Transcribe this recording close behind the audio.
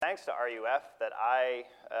thanks to RUF that I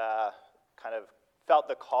kind of felt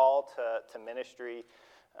the call to ministry.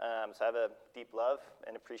 So I have a deep love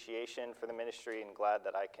and appreciation for the ministry and glad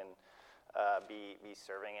that I can be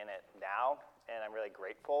serving in it now. And I'm really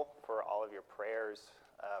grateful for all of your prayers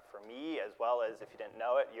for me, as well as, if you didn't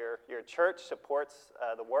know it, your church supports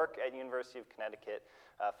the work at University of Connecticut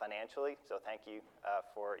financially. So thank you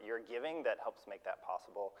for your giving that helps make that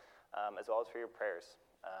possible, as well as for your prayers.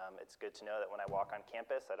 It's good to know that when I walk on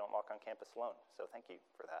campus, I don't walk on campus alone. So thank you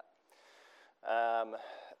for that.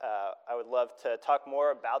 I would love to talk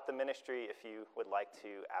more about the ministry if you would like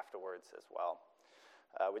to afterwards as well.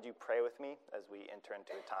 Would you pray with me as we enter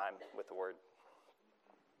into a time with the Word?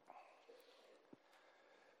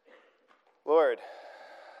 Lord,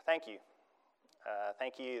 thank you.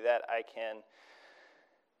 Thank you that I can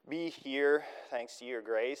be here thanks to your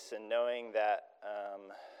grace and knowing that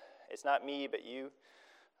it's not me but you,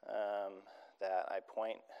 that I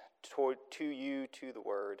point to you, to the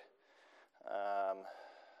Word.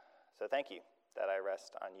 So thank you that I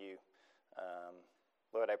rest on you.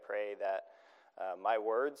 Lord, I pray that my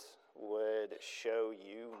words would show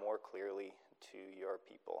you more clearly to your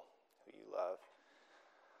people who you love.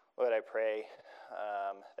 Lord, I pray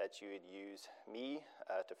that you would use me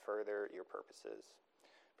to further your purposes.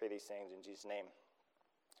 Pray these things in Jesus' name.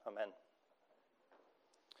 Amen.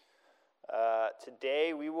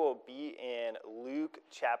 Today we will be in Luke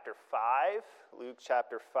chapter 5. Luke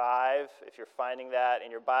chapter 5, if you're finding that in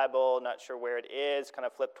your Bible, not sure where it is, kind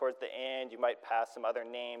of flip towards the end. You might pass some other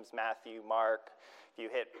names, Matthew, Mark. If you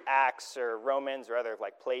hit Acts or Romans or other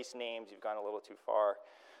like place names, you've gone a little too far.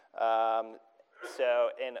 So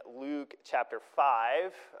in Luke chapter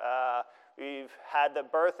 5, we've had the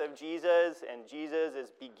birth of Jesus, and Jesus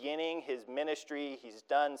is beginning his ministry. He's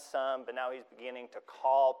done some, but now he's beginning to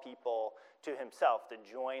call people to himself to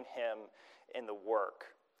join him in the work.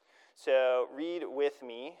 So read with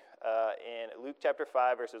me in Luke chapter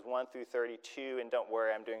 5, verses 1 through 32, and don't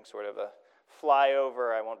worry, I'm doing sort of a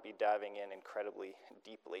flyover. I won't be diving in incredibly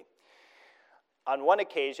deeply. On one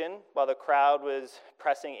occasion, while the crowd was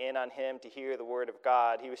pressing in on him to hear the word of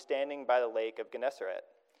God, he was standing by the lake of Gennesaret.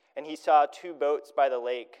 And he saw 2 boats by the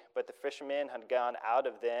lake, but the fishermen had gone out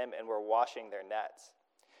of them and were washing their nets.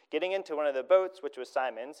 Getting into one of the boats, which was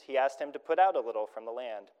Simon's, he asked him to put out a little from the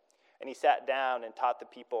land. And he sat down and taught the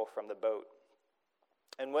people from the boat.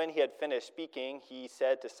 And when he had finished speaking, he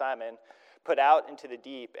said to Simon, "Put out into the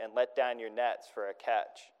deep and let down your nets for a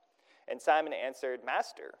catch." And Simon answered,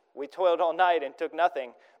 "Master, we toiled all night and took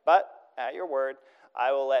nothing, but at your word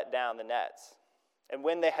I will let down the nets." And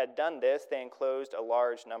when they had done this, they enclosed a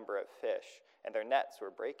large number of fish, and their nets were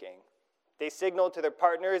breaking. They signaled to their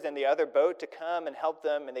partners in the other boat to come and help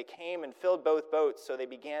them, and they came and filled both boats, so they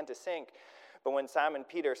began to sink. But when Simon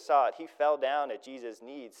Peter saw it, he fell down at Jesus'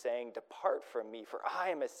 knees, saying, "Depart from me, for I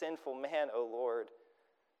am a sinful man, O Lord."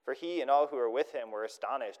 For he and all who were with him were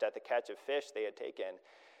astonished at the catch of fish they had taken.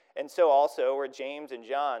 And so also were James and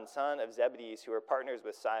John, son of Zebedee, who were partners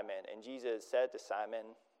with Simon. And Jesus said to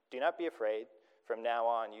Simon, "Do not be afraid. From now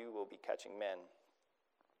on you will be catching men."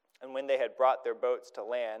 And when they had brought their boats to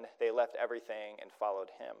land, they left everything and followed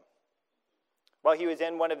him. While he was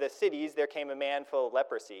in one of the cities, there came a man full of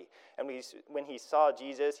leprosy. And when he saw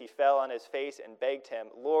Jesus, he fell on his face and begged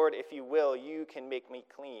him, "Lord, if you will, you can make me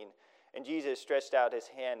clean." And Jesus stretched out his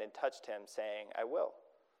hand and touched him, saying, "I will.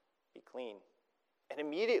 Be clean." And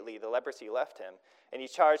immediately the leprosy left him. And he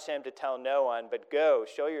charged him to tell no one, but go,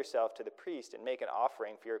 show yourself to the priest and make an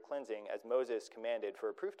offering for your cleansing, as Moses commanded, for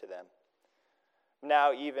a proof to them.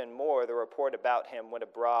 Now even more the report about him went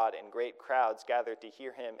abroad, and great crowds gathered to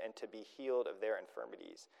hear him and to be healed of their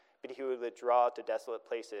infirmities. But he would withdraw to desolate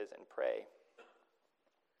places and pray.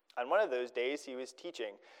 On one of those days he was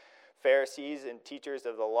teaching. Pharisees and teachers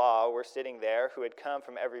of the law were sitting there, who had come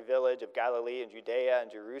from every village of Galilee and Judea and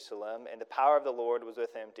Jerusalem, and the power of the Lord was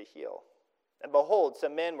with him to heal. And behold,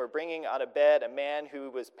 some men were bringing on a bed a man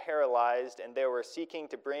who was paralyzed, and they were seeking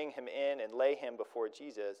to bring him in and lay him before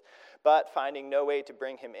Jesus. But finding no way to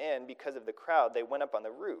bring him in because of the crowd, they went up on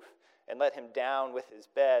the roof and let him down with his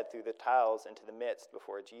bed through the tiles into the midst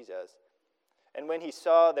before Jesus. And when he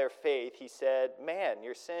saw their faith, he said, "Man,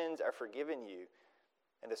 your sins are forgiven you."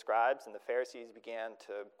 And the scribes and the Pharisees began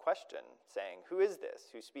to question, saying, "Who is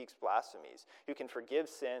this who speaks blasphemies, who can forgive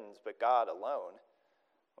sins but God alone?"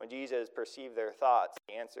 When Jesus perceived their thoughts,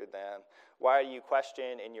 he answered them, "Why do you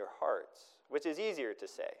question in your hearts? Which is easier to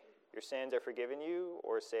say, 'Your sins are forgiven you,'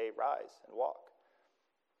 or say, 'Rise and walk'?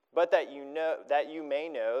 But that you may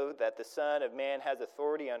know that the Son of Man has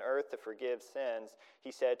authority on earth to forgive sins,"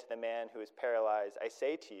 he said to the man who was paralyzed, "I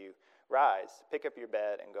say to you, rise, pick up your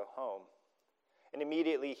bed, and go home." And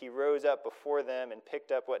immediately he rose up before them and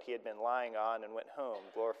picked up what he had been lying on and went home,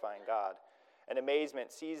 glorifying God. And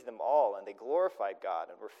amazement seized them all, and they glorified God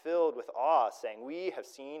and were filled with awe, saying, "We have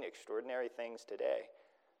seen extraordinary things today."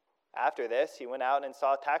 After this, he went out and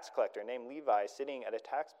saw a tax collector named Levi sitting at a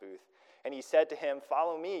tax booth. And he said to him,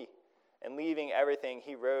 "Follow me." And leaving everything,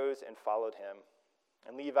 he rose and followed him.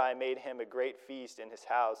 And Levi made him a great feast in his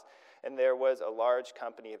house, and there was a large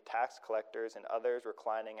company of tax collectors and others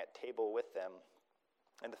reclining at table with them.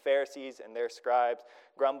 And the Pharisees and their scribes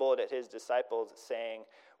grumbled at his disciples, saying,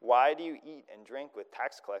 "Why do you eat and drink with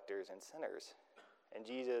tax collectors and sinners?" And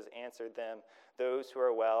Jesus answered them, "Those who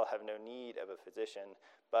are well have no need of a physician,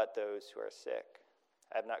 but those who are sick.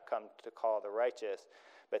 I have not come to call the righteous,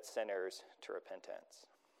 but sinners to repentance."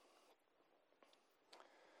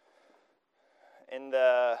 In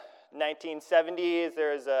the 1970s,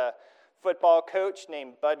 there was a football coach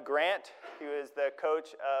named Bud Grant. He was the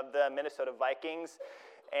coach of the Minnesota Vikings,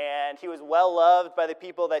 and he was well loved by the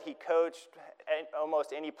people that he coached.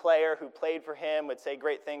 Almost any player who played for him would say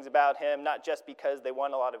great things about him, not just because they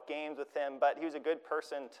won a lot of games with him, but he was a good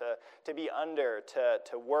person to be under,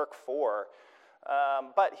 to work for.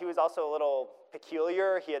 But he was also a little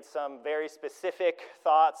peculiar. He had some very specific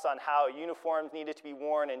thoughts on how uniforms needed to be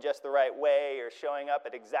worn in just the right way, or showing up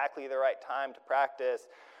at exactly the right time to practice.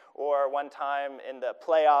 Or one time in the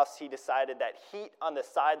playoffs, he decided that heat on the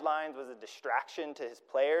sidelines was a distraction to his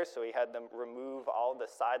players, so he had them remove all the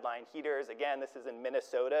sideline heaters. Again, this is in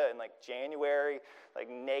Minnesota in like January, like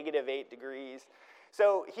 -8 degrees.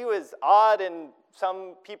 So he was odd, and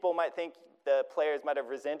some people might think the players might have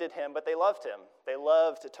resented him, but they loved him. They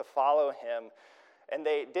loved to follow him, and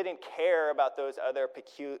they didn't care about those other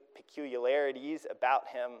peculiarities about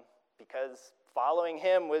him, because following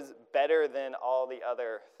him was better than all the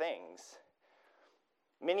other things.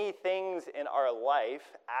 Many things in our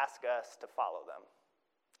life ask us to follow them,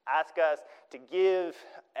 ask us to give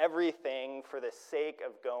everything for the sake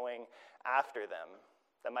of going after them.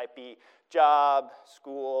 That might be job,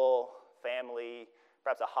 school, family,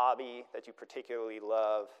 perhaps a hobby that you particularly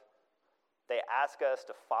love. They ask us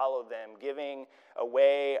to follow them, giving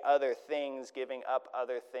away other things, giving up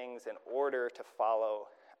other things in order to follow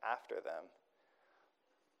after them.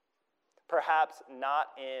 Perhaps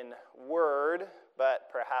not in word, but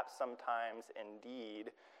perhaps sometimes in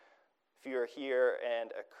deed. If you're here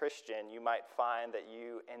and a Christian, you might find that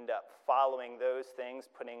you end up following those things,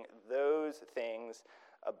 putting those things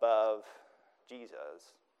above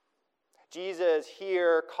Jesus. Jesus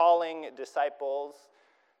here calling disciples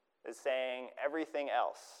is saying everything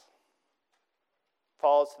else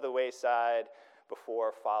falls to the wayside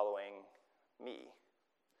before following me.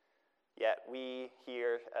 Yet we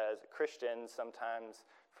here as Christians sometimes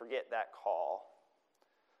forget that call.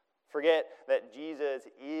 Forget that Jesus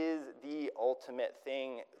is the ultimate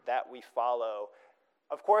thing that we follow.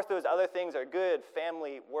 Of course, those other things are good: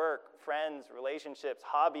 family, work, friends, relationships,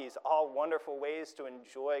 hobbies, all wonderful ways to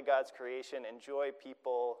enjoy God's creation, enjoy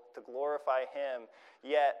people, to glorify Him.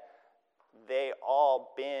 Yet they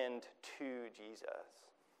all bend to Jesus.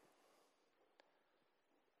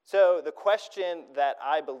 So the question that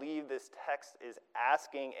I believe this text is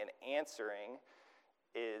asking and answering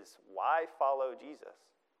is, why follow Jesus?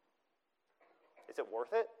 Is it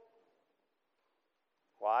worth it?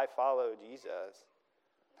 Why follow Jesus?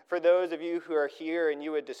 For those of you who are here and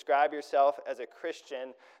you would describe yourself as a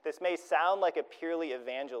Christian, this may sound like a purely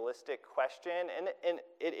evangelistic question, and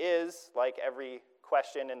it is, like every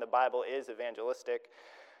question in the Bible is evangelistic,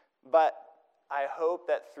 but I hope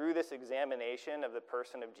that through this examination of the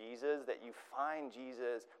person of Jesus, that you find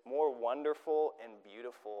Jesus more wonderful and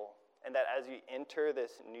beautiful, and that as you enter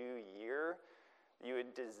this new year, you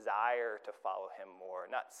would desire to follow him more,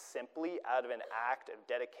 not simply out of an act of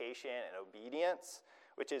dedication and obedience,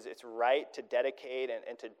 which is it's right to dedicate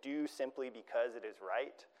and to do simply because it is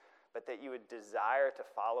right, but that you would desire to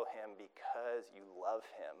follow him because you love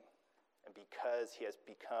him and because he has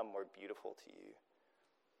become more beautiful to you.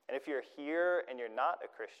 And if you're here and you're not a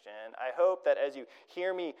Christian, I hope that as you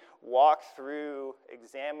hear me walk through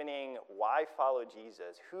examining why follow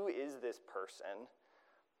Jesus, who is this person,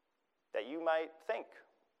 that you might think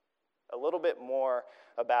a little bit more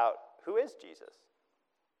about who is Jesus.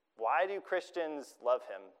 Why do Christians love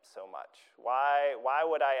him so much? Why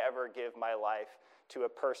would I ever give my life to a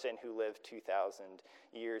person who lived 2,000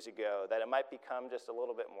 years ago? That it might become just a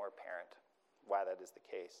little bit more apparent why that is the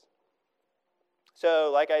case.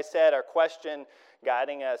 So, like I said, our question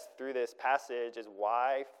guiding us through this passage is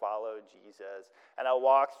why follow Jesus? And I'll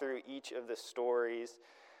walk through each of the stories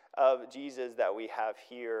of Jesus that we have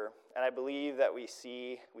here. And I believe that we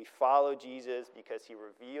follow Jesus because he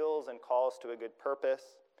reveals and calls to a good purpose.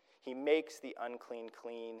 He makes the unclean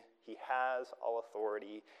clean. He has all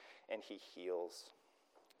authority, and he heals.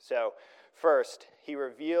 So, first, he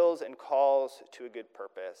reveals and calls to a good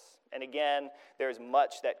purpose. And again, there's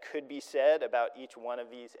much that could be said about each one of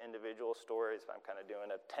these individual stories. I'm kind of doing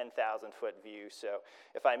a 10,000-foot view. So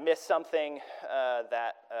if I miss something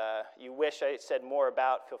that you wish I said more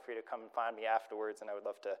about, feel free to come and find me afterwards, and I would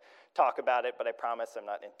love to talk about it. But I promise I'm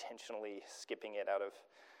not intentionally skipping it out of,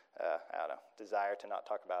 desire to not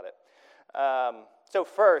talk about it. So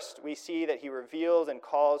first, we see that he reveals and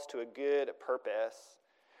calls to a good purpose.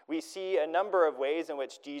 We see a number of ways in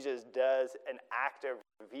which Jesus does an act of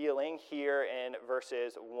revealing here in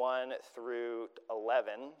verses 1 through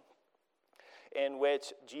 11, in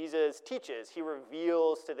which Jesus teaches. He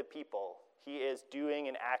reveals to the people. He is doing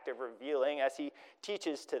an act of revealing as he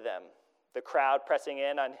teaches to them. The crowd pressing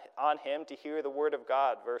in on him to hear the word of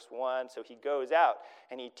God, verse 1. So he goes out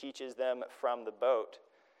and he teaches them from the boat.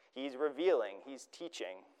 He's revealing, he's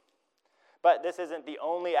teaching. But this isn't the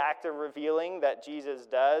only act of revealing that Jesus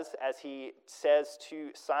does, as he says to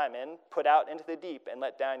Simon, put out into the deep and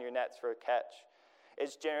let down your nets for a catch.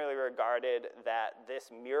 It's generally regarded that this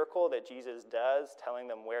miracle that Jesus does, telling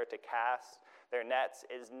them where to cast their nets,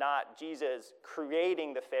 is not Jesus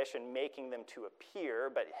creating the fish and making them to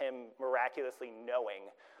appear, but him miraculously knowing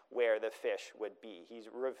where the fish would be. He's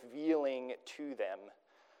revealing to them.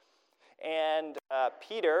 And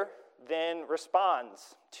Peter then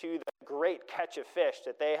responds to the great catch of fish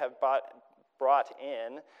that they have brought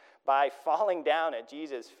in by falling down at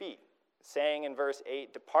Jesus' feet, saying in verse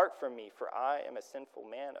 8, "Depart from me, for I am a sinful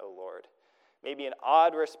man, O Lord." Maybe an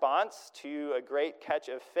odd response to a great catch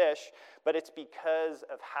of fish, but it's because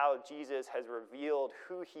of how Jesus has revealed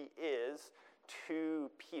who he is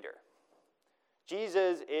to Peter.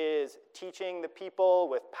 Jesus is teaching the people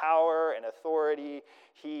with power and authority.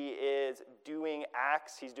 He is doing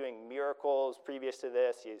acts. He's doing miracles. Previous to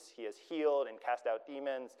this, he has healed and cast out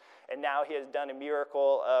demons. And now he has done a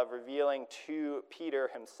miracle of revealing to Peter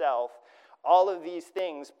himself. All of these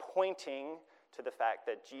things pointing to the fact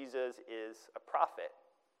that Jesus is a prophet.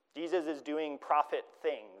 Jesus is doing prophet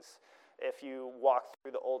things. If you walk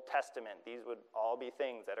through the Old Testament, these would all be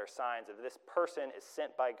things that are signs of this person is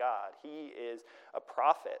sent by God. He is a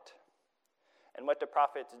prophet. And what do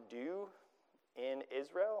prophets do in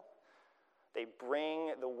Israel? They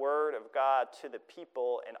bring the word of God to the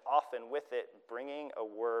people, and often with it, bringing a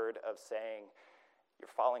word of saying, you're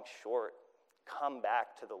falling short. Come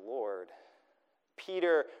back to the Lord.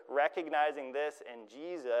 Peter, recognizing this in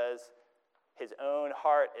Jesus, his own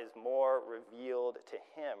heart is more revealed to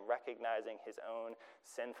him, recognizing his own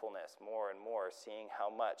sinfulness more and more, seeing how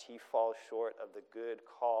much he falls short of the good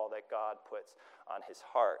call that God puts on his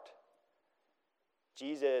heart.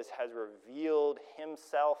 Jesus has revealed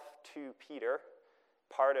himself to Peter,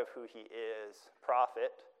 part of who he is,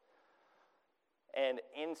 prophet. And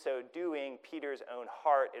in so doing, Peter's own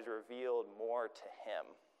heart is revealed more to him,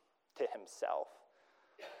 to himself.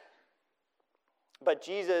 But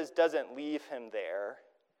Jesus doesn't leave him there,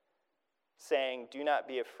 saying, do not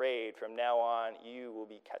be afraid. From now on, you will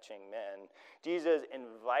be catching men. Jesus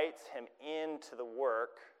invites him into the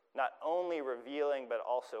work, not only revealing, but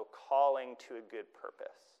also calling to a good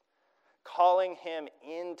purpose. Calling him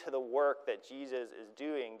into the work that Jesus is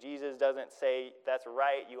doing. Jesus doesn't say, that's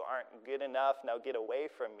right, you aren't good enough, now get away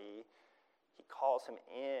from me. He calls him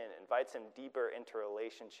in, invites him deeper into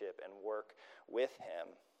relationship and work with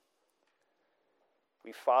him.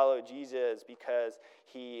 We follow Jesus because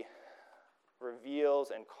he reveals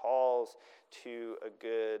and calls to a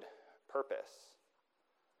good purpose.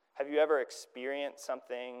 Have you ever experienced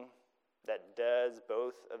something that does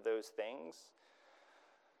both of those things?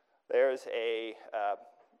 There's a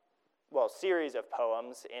series of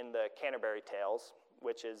poems in the Canterbury Tales,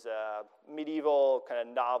 which is a medieval kind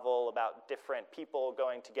of novel about different people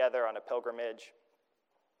going together on a pilgrimage.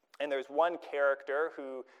 And there's one character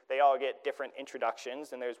who, they all get different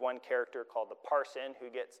introductions, and there's one character called the parson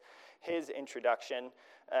who gets his introduction.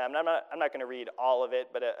 I'm not going to read all of it,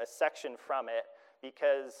 but a section from it,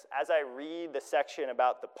 because as I read the section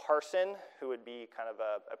about the parson, who would be kind of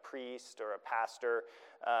a priest or a pastor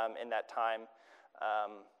in that time,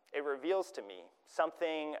 it reveals to me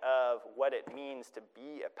something of what it means to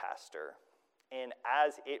be a pastor. And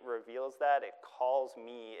as it reveals that, it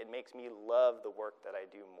makes me love the work that I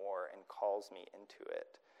do more and calls me into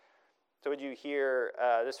it. So would you hear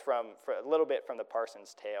this for a little bit from the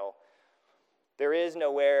Parson's Tale? There is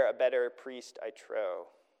nowhere a better priest, I trow.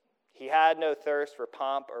 He had no thirst for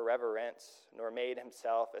pomp or reverence, nor made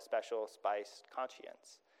himself a special spiced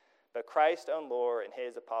conscience. But Christ's own lore and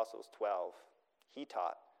his apostles 12, he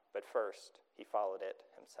taught, but first he followed it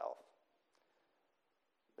himself.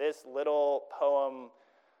 This little poem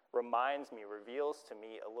reveals to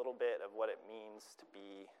me a little bit of what it means to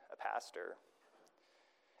be a pastor.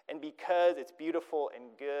 And because it's beautiful and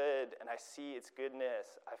good, and I see its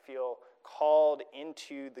goodness, I feel called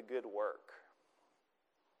into the good work.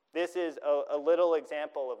 This is a little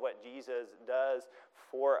example of what Jesus does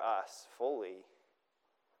for us fully,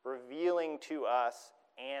 revealing to us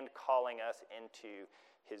and calling us into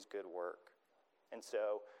his good work. And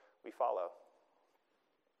so we follow.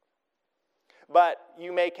 But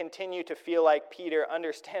you may continue to feel like Peter,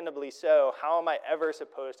 understandably so. How am I ever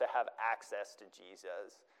supposed to have access to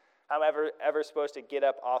Jesus? How am I ever supposed to get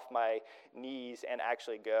up off my knees and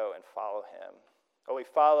actually go and follow him? Well, we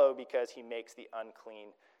follow because he makes the unclean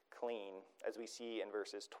clean, as we see in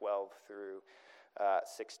verses 12 through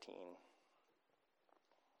 16.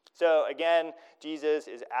 So again, Jesus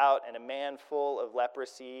is out, and a man full of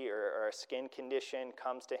leprosy or a skin condition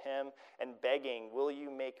comes to him and begging, will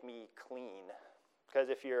you make me clean? Because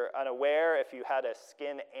if you're unaware, if you had a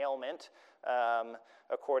skin ailment,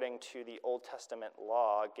 according to the Old Testament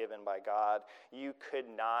law given by God, you could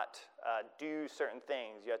not do certain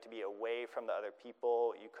things. You had to be away from the other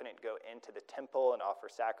people. You couldn't go into the temple and offer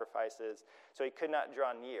sacrifices. So he could not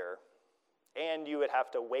draw near. And you would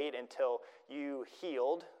have to wait until you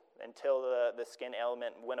healed, until the skin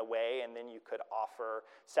ailment went away, and then you could offer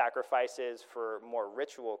sacrifices for more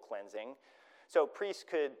ritual cleansing. So priests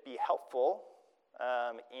could be helpful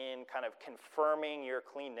in kind of confirming your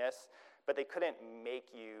cleanness, but they couldn't make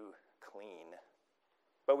you clean.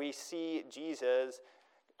 But we see Jesus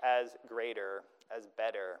as greater, as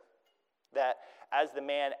better. That as the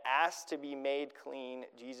man asks to be made clean,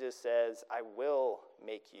 Jesus says, I will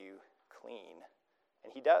make you clean.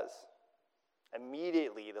 And he does.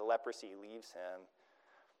 Immediately, the leprosy leaves him.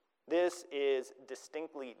 This is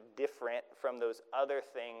distinctly different from those other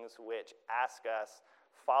things which ask us,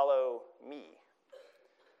 follow me.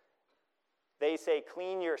 They say,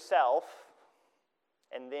 clean yourself,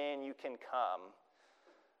 and then you can come.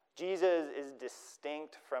 Jesus is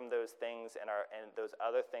distinct from those things and those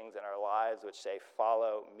other things in our lives which say,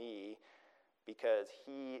 follow me, because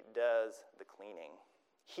he does the cleaning.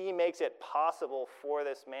 He makes it possible for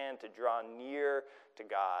this man to draw near to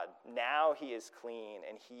God. Now he is clean,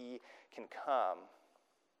 and he can come.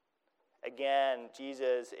 Again,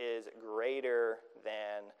 Jesus is greater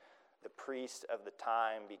than the priest of the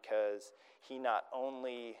time, because he not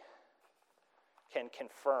only can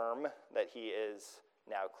confirm that he is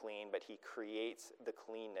now clean, but he creates the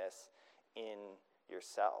cleanness in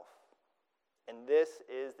yourself. And this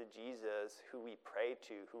is the Jesus who we pray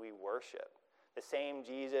to, who we worship. The same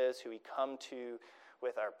Jesus who we come to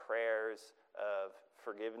with our prayers of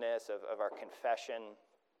forgiveness, of our confession.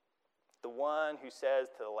 The one who says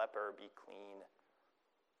to the leper, be clean.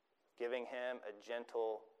 Giving him a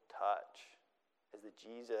gentle touch is the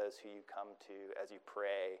Jesus who you come to as you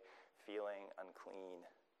pray, feeling unclean.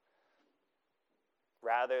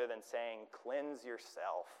 Rather than saying, cleanse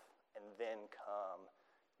yourself and then come,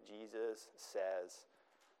 Jesus says,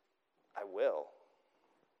 I will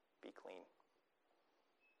be clean.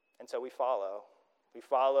 And so we follow. We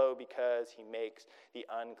follow because he makes the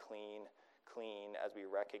unclean clean as we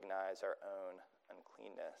recognize our own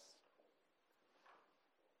uncleanness.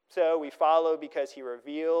 So we follow because he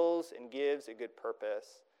reveals and gives a good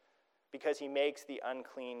purpose, because he makes the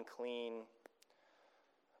unclean clean.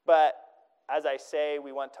 But as I say,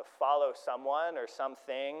 we want to follow someone or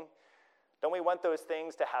something. Don't we want those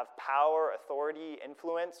things to have power, authority,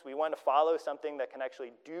 influence? We want to follow something that can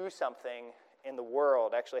actually do something in the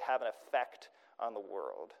world, actually have an effect on the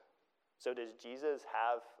world. So does Jesus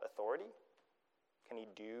have authority? Can he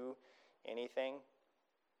do anything?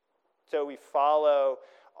 So we follow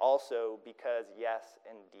also because, yes,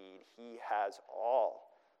 indeed, he has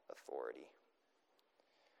all authority.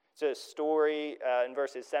 It's a story in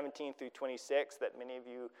verses 17 through 26 that many of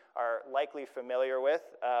you are likely familiar with,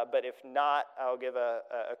 but if not, I'll give a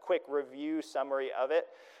quick review summary of it.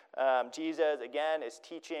 Jesus, again, is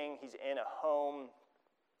teaching. He's in a home.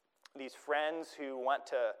 These friends who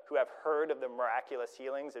have heard of the miraculous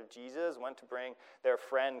healings of Jesus want to bring their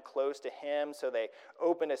friend close to him, so they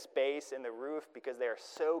open a space in the roof because they are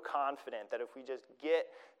so confident that if we just get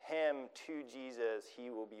him to Jesus, he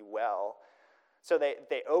will be well. So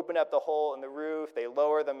they open up the hole in the roof, they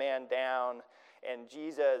lower the man down, and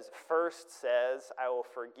Jesus first says, I will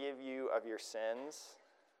forgive you of your sins.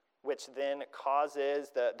 which then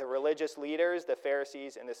causes the religious leaders, the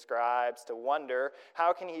Pharisees and the scribes, to wonder,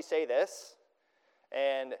 how can he say this?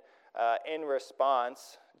 And in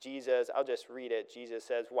response, I'll just read it. Jesus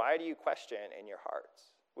says, "Why do you question in your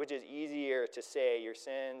hearts? Which is easier to say, your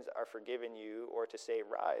sins are forgiven you, or to say,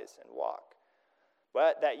 rise and walk?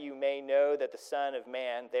 But that you may know that the Son of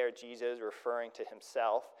Man," there Jesus referring to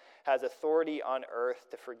himself, "has authority on earth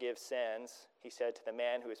to forgive sins, he said to the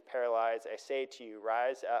man who is paralyzed, I say to you,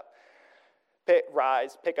 rise,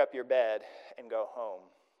 pick up your bed, and go home."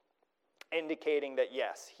 Indicating that,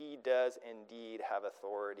 yes, he does indeed have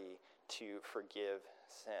authority to forgive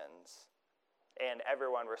sins. And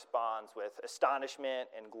everyone responds with astonishment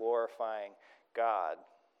and glorifying God.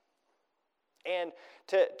 And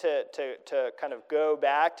to kind of go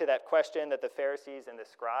back to that question that the Pharisees and the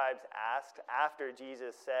scribes asked after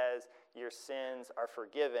Jesus says, your sins are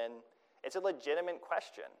forgiven, it's a legitimate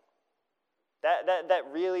question.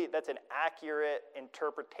 That's an accurate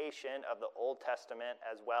interpretation of the Old Testament,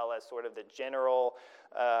 as well as sort of the general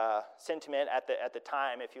sentiment at the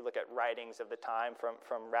time. If you look at writings of the time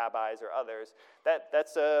from rabbis or others,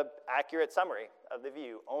 that's an accurate summary of the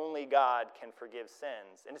view. Only God can forgive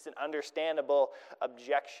sins. And it's an understandable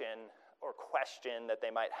objection or question that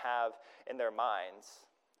they might have in their minds.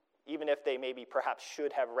 Even if they maybe perhaps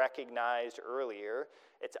should have recognized earlier,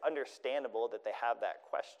 it's understandable that they have that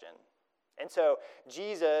question. And so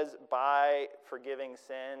Jesus, by forgiving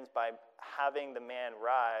sins, by having the man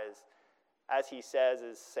rise, as he says,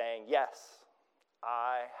 is saying, yes,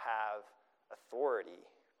 I have authority.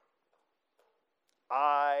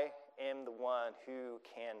 I am the one who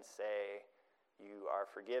can say you are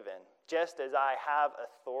forgiven. Just as I have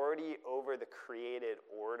authority over the created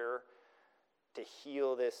order to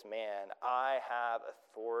heal this man, I have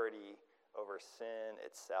authority over sin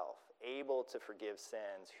itself, able to forgive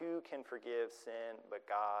sins. Who can forgive sin but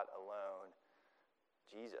God alone?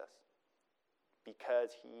 Jesus.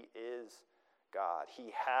 Because he is God.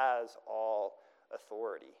 He has all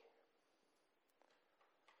authority.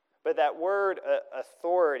 But that word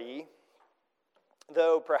authority,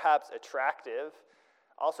 though perhaps attractive,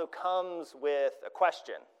 also comes with a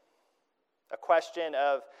question. A question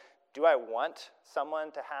of, do I want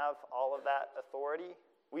someone to have all of that authority?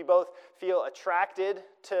 We both feel attracted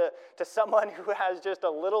to someone who has just a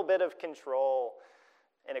little bit of control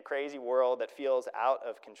in a crazy world that feels out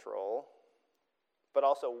of control, but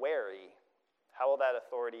also wary. How will that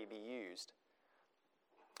authority be used?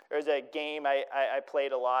 There's a game I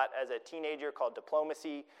played a lot as a teenager called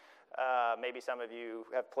Diplomacy. Maybe some of you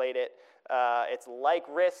have played it. It's like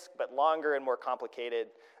Risk, but longer and more complicated.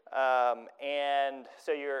 And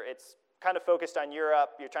so it's kind of focused on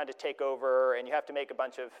Europe. You're trying to take over, and you have to make a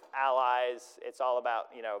bunch of allies. It's all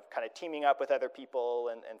about, kind of teaming up with other people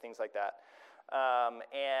and things like that.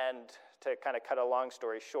 And to kind of cut a long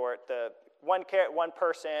story short, the one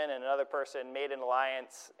person and another person made an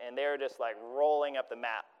alliance, and they're just like rolling up the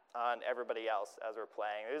map on everybody else as we're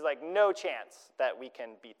playing. There's like no chance that we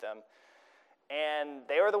can beat them. And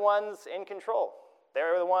they were the ones in control. They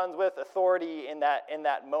were the ones with authority in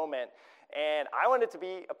that moment. And I wanted to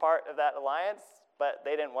be a part of that alliance, but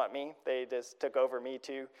they didn't want me. They just took over me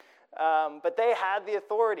too. But they had the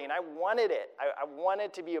authority, and I wanted it. I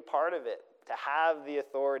wanted to be a part of it, to have the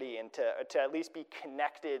authority and to at least be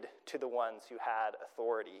connected to the ones who had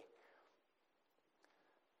authority.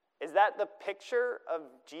 Is that the picture of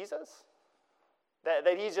Jesus?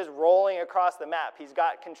 That he's just rolling across the map. He's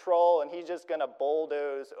got control, and he's just going to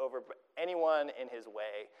bulldoze over anyone in his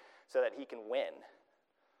way so that he can win?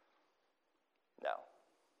 No.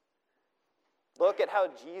 Look at how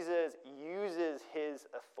Jesus uses his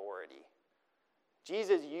authority.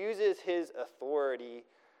 Jesus uses his authority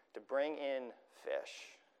to bring in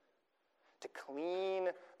fish, to clean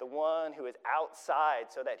the one who is outside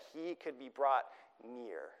so that he could be brought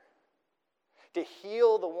near, to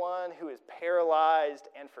heal the one who is paralyzed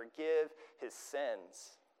and forgive his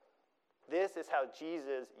sins. This is how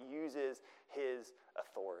Jesus uses his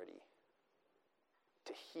authority: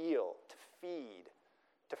 to heal, to feed,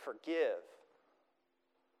 to forgive.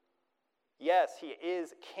 Yes, he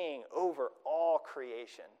is king over all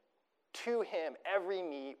creation. To him, every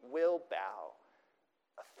knee will bow.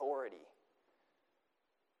 Authority.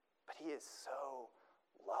 But he is so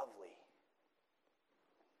lovely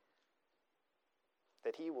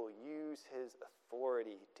that he will use his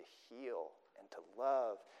authority to heal and to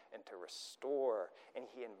love and to restore. And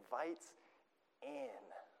he invites in.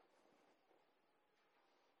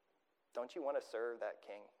 Don't you want to serve that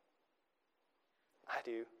king? I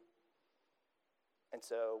do. And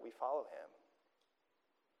so we follow him.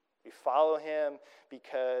 We follow him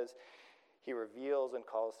because He reveals and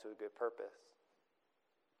calls to a good purpose.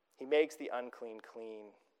 He makes the unclean clean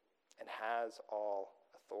and has all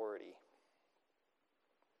authority.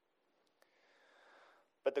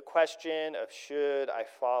 But the question of should I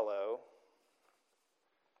follow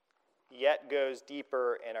yet goes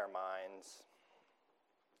deeper in our minds,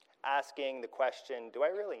 asking the question, do I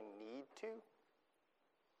really need to?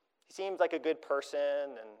 He seems like a good person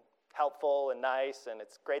and helpful and nice, and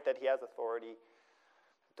it's great that he has authority.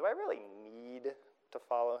 Do I really need to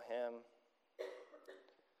follow him?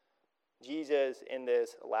 Jesus, in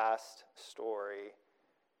this last story,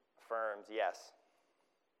 affirms, yes.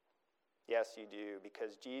 Yes, you do,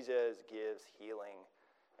 because Jesus gives healing,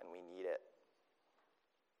 and we need it.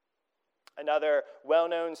 Another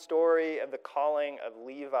well-known story of the calling of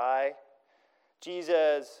Levi.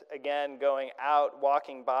 Jesus, again, going out,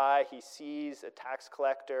 walking by, he sees a tax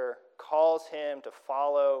collector, calls him to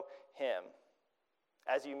follow him.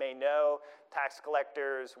 As you may know, tax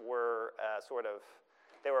collectors were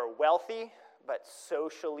they were wealthy, but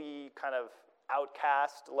socially kind of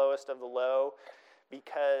outcast, lowest of the low,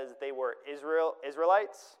 because they were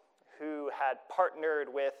Israelites who had partnered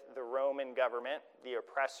with the Roman government, the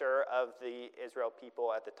oppressor of the Israel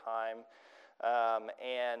people at the time,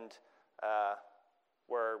 and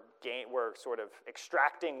were sort of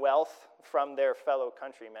extracting wealth from their fellow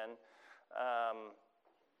countrymen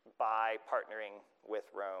by partnering with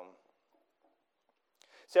Rome.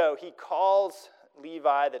 So he calls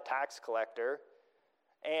Levi the tax collector,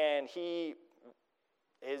 and he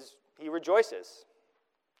rejoices.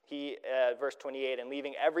 Verse 28, and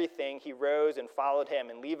leaving everything, he rose and followed him.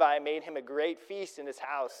 And Levi made him a great feast in his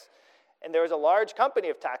house. And there was a large company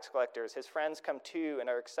of tax collectors. His friends come too and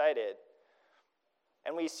are excited.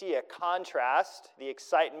 And we see a contrast, the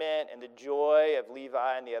excitement and the joy of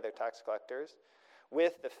Levi and the other tax collectors,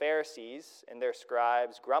 with the Pharisees and their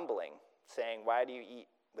scribes grumbling, saying, why do you eat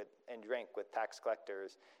and drink with tax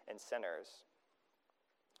collectors and sinners?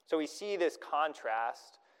 So we see this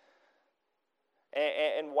contrast.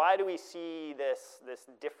 And why do we see this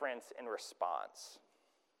difference in response?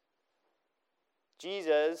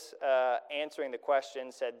 Jesus, answering the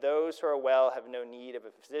question, said, those who are well have no need of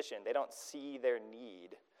a physician. They don't see their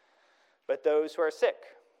need. But those who are sick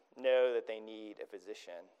know that they need a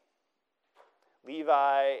physician.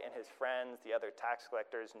 Levi and his friends, the other tax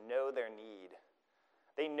collectors, know their need.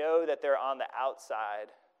 They know that they're on the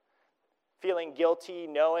outside, feeling guilty,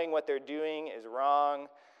 knowing what they're doing is wrong.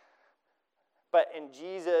 But in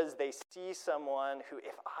Jesus, they see someone who,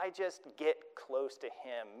 if I just get close to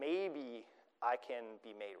him, maybe I can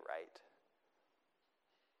be made right.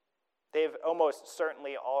 They've almost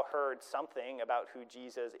certainly all heard something about who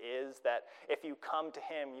Jesus is, that if you come to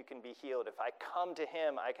him, you can be healed. If I come to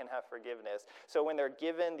him, I can have forgiveness. So when they're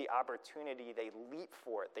given the opportunity, they leap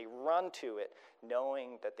for it. They run to it,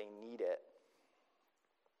 knowing that they need it.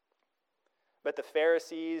 But the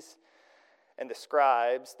Pharisees and the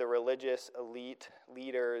scribes, the religious elite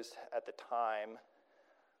leaders at the time,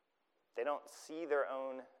 they don't see their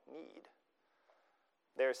own need.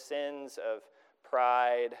 Their sins of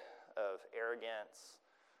pride, of arrogance,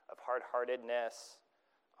 of hard-heartedness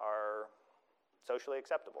are socially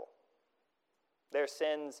acceptable. They're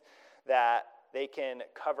sins that they can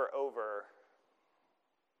cover over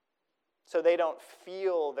so they don't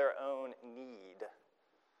feel their own need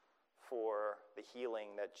for the healing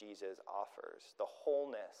that Jesus offers, the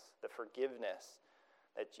wholeness, the forgiveness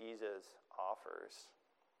that Jesus offers.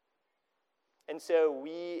 And so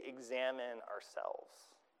we examine ourselves.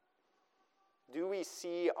 Do we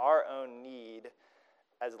see our own need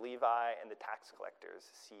as Levi and the tax collectors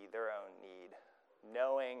see their own need,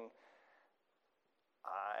 knowing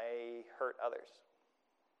I hurt others?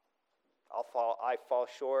 I fall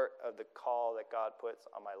short of the call that God puts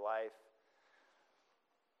on my life.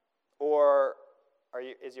 Or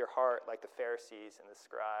is your heart, like the Pharisees and the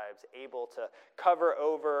scribes, able to cover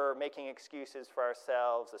over making excuses for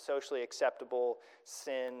ourselves, a socially acceptable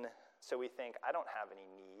sin, so we think, I don't have any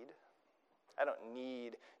need. I don't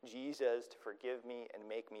need Jesus to forgive me and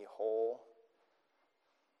make me whole.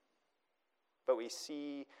 But we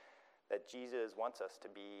see that Jesus wants us to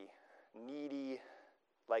be needy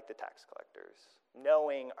like the tax collectors,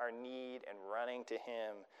 knowing our need and running to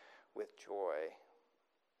him with joy.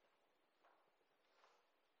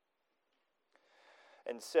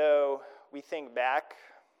 And so we think back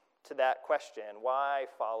to that question, why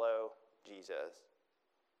follow Jesus?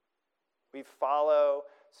 We follow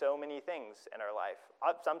so many things in our life,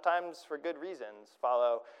 sometimes for good reasons.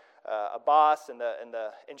 Follow a boss and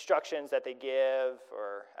the instructions that they give,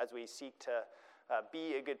 or as we seek to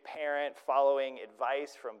be a good parent, following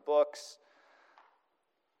advice from books.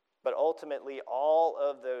 But ultimately, all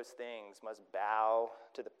of those things must bow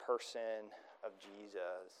to the person of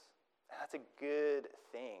Jesus. And that's a good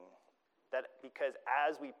thing. Because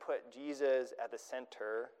as we put Jesus at the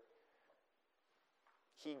center,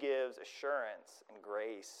 he gives assurance and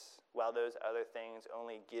grace, while those other things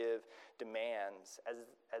only give demands.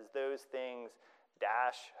 As those things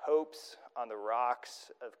dash hopes on the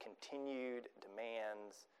rocks of continued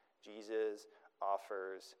demands, Jesus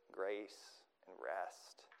offers grace and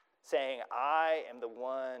rest, saying, I am the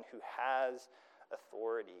one who has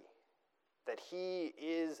authority, that he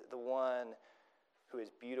is the one who is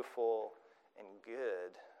beautiful and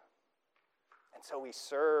good. And so we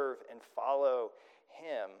serve and follow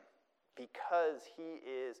him because he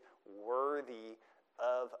is worthy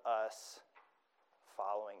of us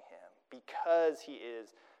following him, because he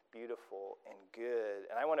is beautiful and good.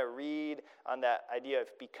 And I want to read on that idea of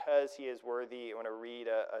because he is worthy. I want to read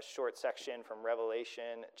a short section from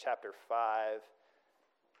Revelation chapter 5.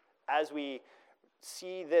 As we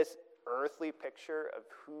see this earthly picture of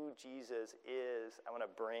who Jesus is, I want to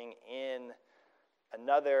bring in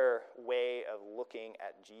another way of looking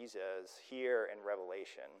at Jesus here in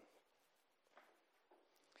Revelation.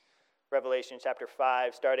 Revelation chapter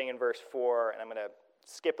 5, starting in verse 4, and I'm going to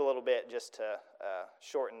skip a little bit just to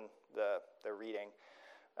shorten the reading.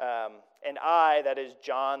 And I, that is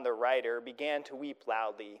John the writer, began to weep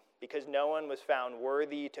loudly, because no one was found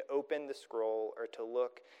worthy to open the scroll or to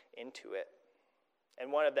look into it.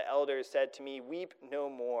 And one of the elders said to me, Weep no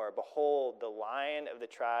more. Behold, the Lion of the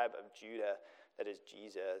tribe of Judah, that is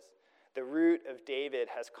Jesus, the root of David,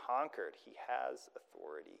 has conquered. He has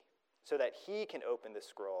authority, so that he can open the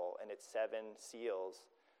scroll and its 7 seals.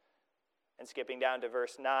 And skipping down to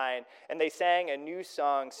verse 9, and they sang a new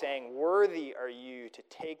song, saying, Worthy are you to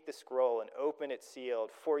take the scroll and open its seal,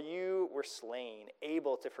 for you were slain,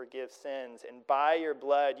 able to forgive sins, and by your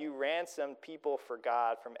blood you ransomed people for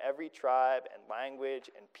God from every tribe and language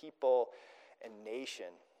and people and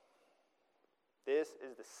nation. This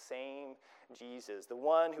is the same Jesus, the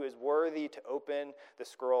one who is worthy to open the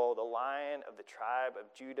scroll, the Lion of the tribe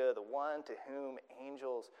of Judah, the one to whom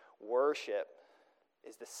angels worship,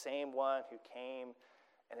 is the same one who came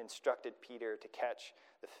and instructed Peter to catch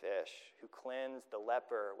the fish, who cleansed the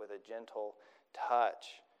leper with a gentle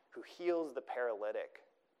touch, who heals the paralytic,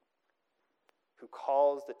 who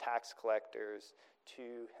calls the tax collectors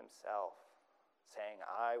to himself, saying,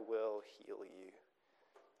 I will heal you.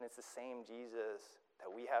 And it's the same Jesus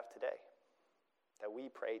that we have today, that we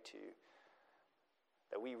pray to,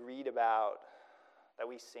 that we read about, that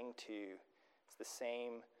we sing to. It's the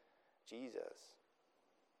same Jesus.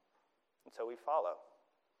 And so we follow.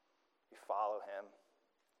 We follow him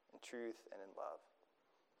in truth and in love.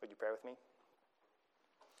 Would you pray with me?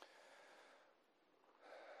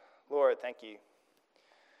 Lord, thank you.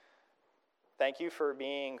 Thank you for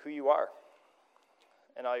being who you are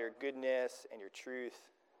and all your goodness and your truth.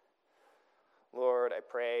 Lord, I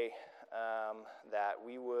pray that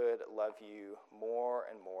we would love you more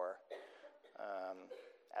and more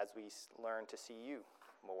as we learn to see you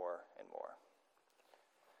more and more.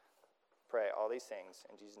 Pray all these things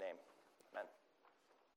in Jesus' name. Amen.